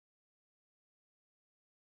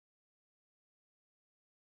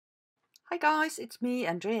Hi guys, it's me,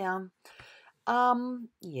 Andrea.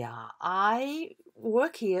 I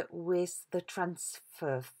work here with the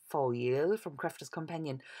transfer foil from Crafter's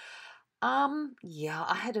Companion.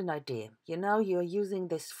 I had an idea. You're using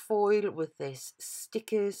this foil with these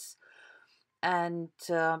stickers, and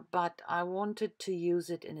but I wanted to use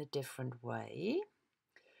it in a different way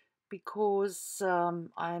because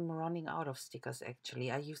I'm running out of stickers. Actually,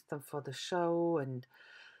 I used them for the show, and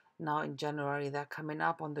now in January they're coming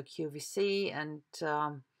up on the QVC, and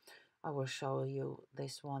I will show you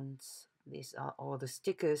these ones. These are all the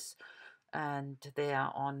stickers, and they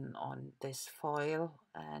are on this foil,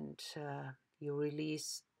 and you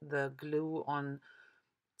release the glue on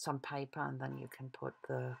some paper, and then you can put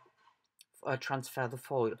the transfer the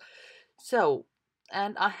foil. So,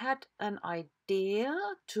 and I had an idea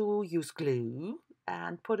to use glue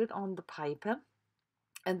and put it on the paper,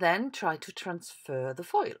 and then try to transfer the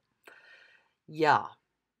foil. Yeah,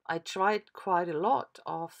 I tried quite a lot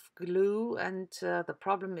of glue, and the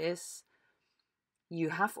problem is you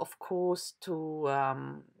have, of course, to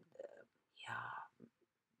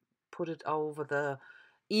put it over the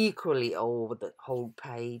equally over the whole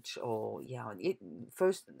page, or it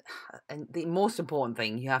first, and the most important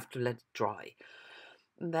thing, you have to let it dry.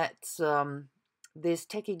 That's this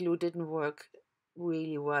tacky glue didn't work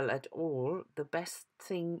really well at all. The best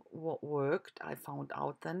thing what worked, I found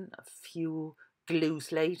out then a few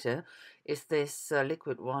glues later, is this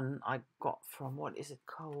liquid one I got from, what is it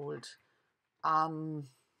called?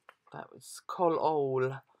 That was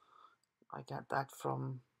Col. I get that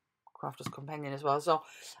from Crafter's Companion as well. So,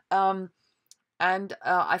 and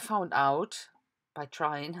I found out by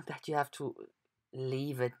trying that you have to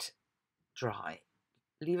leave it dry.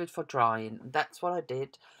 Leave it for drying. That's what I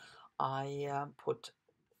did. I put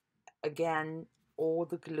again all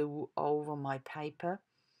the glue over my paper,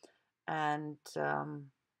 and and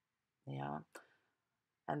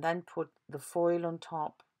then put the foil on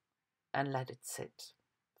top and let it sit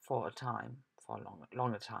for a time, for a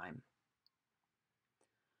longer time.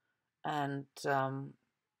 And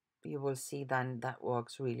you will see then that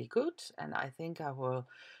works really good. And I think I will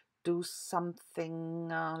do something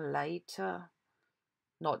later,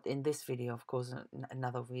 not in this video, of course, in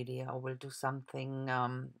another video. I will do something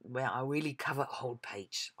where I really cover a whole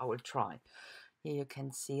page. I will try. Here you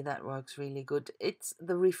can see that works really good. It's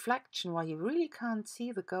the reflection where you really can't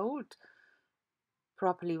see the gold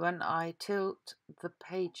properly. When I tilt the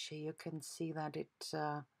page here, you can see that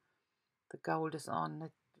the gold is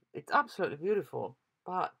on. It's absolutely beautiful.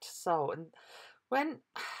 But so, and when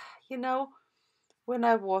when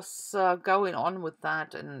I was going on with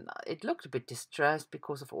that, and it looked a bit distressed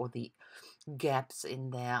because of all the gaps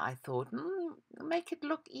in there, I thought, make it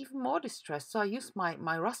look even more distressed. So I used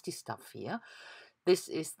my rusty stuff here. This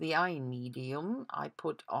is the iron medium. I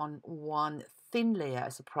put on one thin layer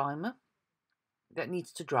as a primer. That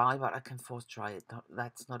needs to dry, but I can force dry it.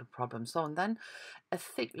 That's not a problem. So, and then a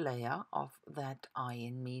thick layer of that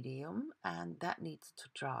iron medium, and that needs to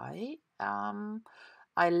dry.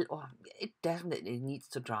 It definitely needs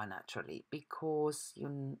to dry naturally, because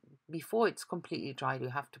before it's completely dry, you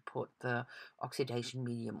have to put the oxidation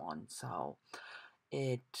medium on. So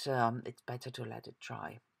it's better to let it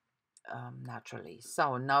dry naturally.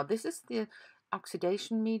 So now this is the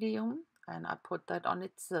oxidation medium, and I put that on.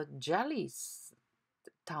 It's a jellies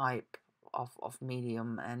type of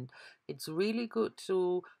medium, and it's really good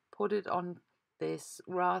to put it on this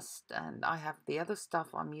rust. And I have the other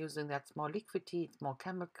stuff I'm using that's more liquidy, it's more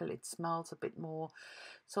chemical, it smells a bit more.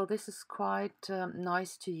 So this is quite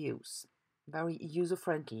nice to use, very user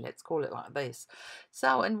friendly, let's call it like this.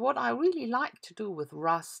 So, and what I really like to do with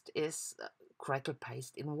rust is crackle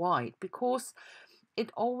paste in white, because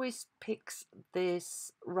it always picks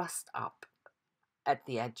this rust up at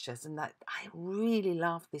the edges, and that I really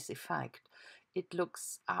love this effect. It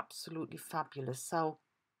looks absolutely fabulous. So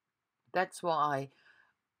that's why I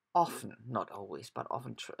often, not always, but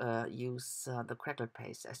often use the crackle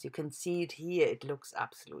paste. As you can see it here, it looks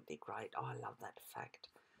absolutely great. Oh, I love that effect.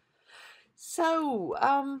 So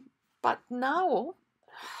but now,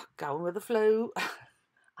 going with the flow,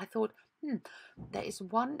 I thought, there is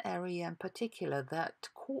one area in particular that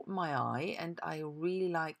caught my eye, and I really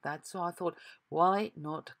like that. So I thought, why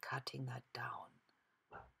not cutting that down?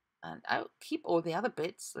 And I'll keep all the other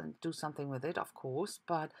bits and do something with it, of course,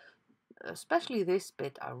 but especially this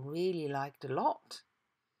bit I really liked a lot.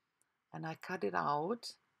 And I cut it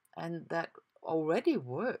out, and that already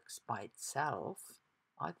works by itself,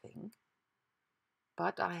 I think.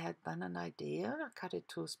 But I had then an idea, I cut it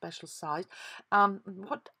to a special size.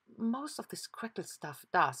 What most of this crackle stuff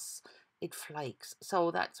does, it flakes. So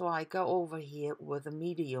that's why I go over here with a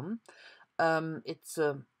medium. It's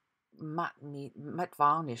a matte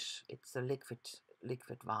varnish. It's a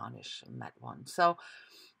liquid varnish, matte one. So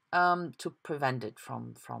to prevent it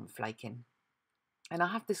from flaking. And I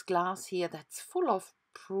have this glass here that's full of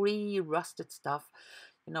pre-rusted stuff.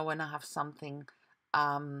 You know, when I have something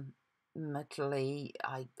metally,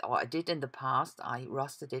 I did in the past, I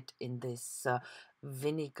rusted it in this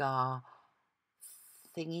vinegar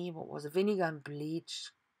thingy. What was it? Vinegar and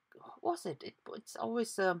bleach. What was it? It's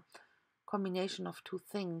always a combination of two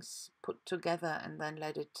things put together and then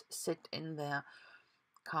let it sit in there.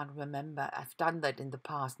 Can't remember. I've done that in the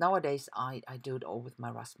past. Nowadays, I do it all with my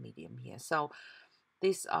rust medium here. So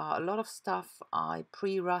these are a lot of stuff I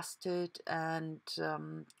pre-rusted and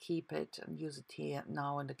keep it and use it here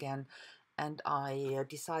now and again. And I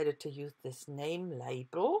decided to use this name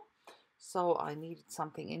label. So I needed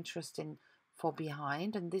something interesting for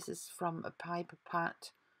behind. And this is from a paper pad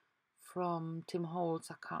from Tim Holtz.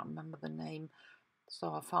 I can't remember the name.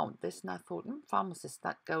 So I found this and I thought, pharmacist,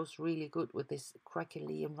 that goes really good with this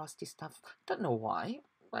crackly and rusty stuff. Don't know why,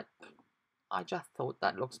 but I just thought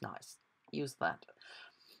that looks nice. Use that.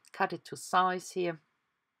 Cut it to size here.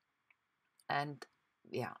 And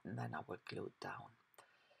yeah, and then I will glue it down.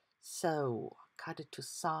 So cut it to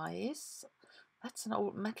size. That's an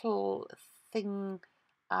old metal thing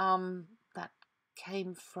that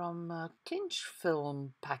came from a clinch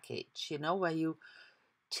film package, you know, where you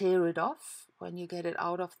tear it off when you get it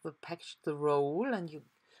out of the package, the roll, and you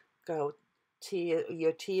go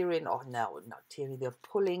you're tearing, or no, not tearing, they're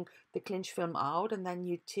pulling the clinch film out, and then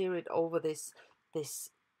you tear it over this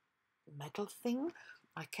metal thing.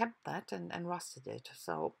 I kept that and rusted it,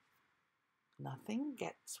 so nothing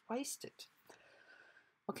gets wasted.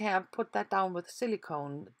 Okay, I put that down with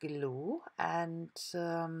silicone glue, and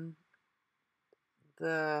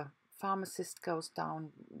the pharmacist goes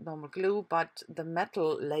down normal glue, but the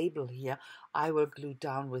metal label here I will glue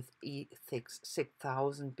down with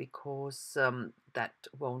E6000 because that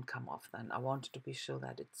won't come off then. I wanted to be sure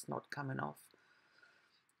that it's not coming off.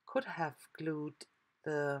 Could have glued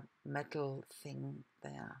the metal thing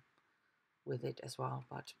there with it as well,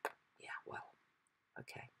 but yeah, well,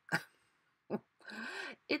 okay.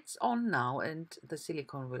 It's on now, and the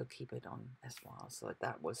silicone will keep it on as well, so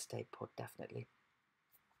that will stay put definitely.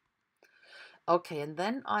 Okay, and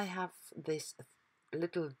then I have this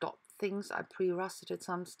little dot things I pre-rusted at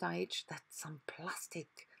some stage. That's some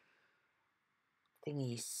plastic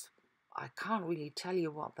thingies. I can't really tell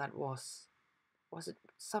you what that was. Was it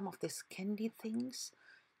some of these candy things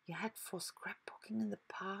you had for scrapbooking in the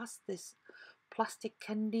past? This plastic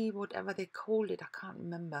candy, whatever they called it, I can't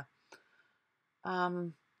remember.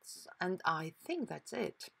 And I think that's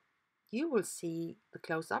it. You will see the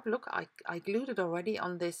close-up. Look, I glued it already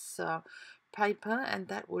on this paper, and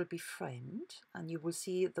that will be framed, and you will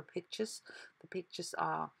see the pictures. The pictures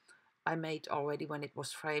are I made already when it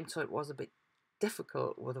was framed, so it was a bit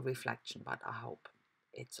difficult with the reflection, but I hope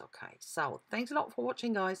it's okay. So thanks a lot for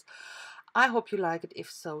watching, guys. I hope you like it.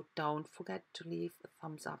 If so, don't forget to leave a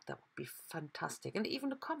thumbs up. That would be fantastic, and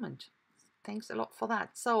even a comment. Thanks a lot for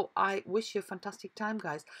that. So I wish you a fantastic time,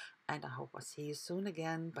 guys, and I hope I see you soon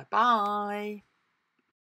again. Bye bye.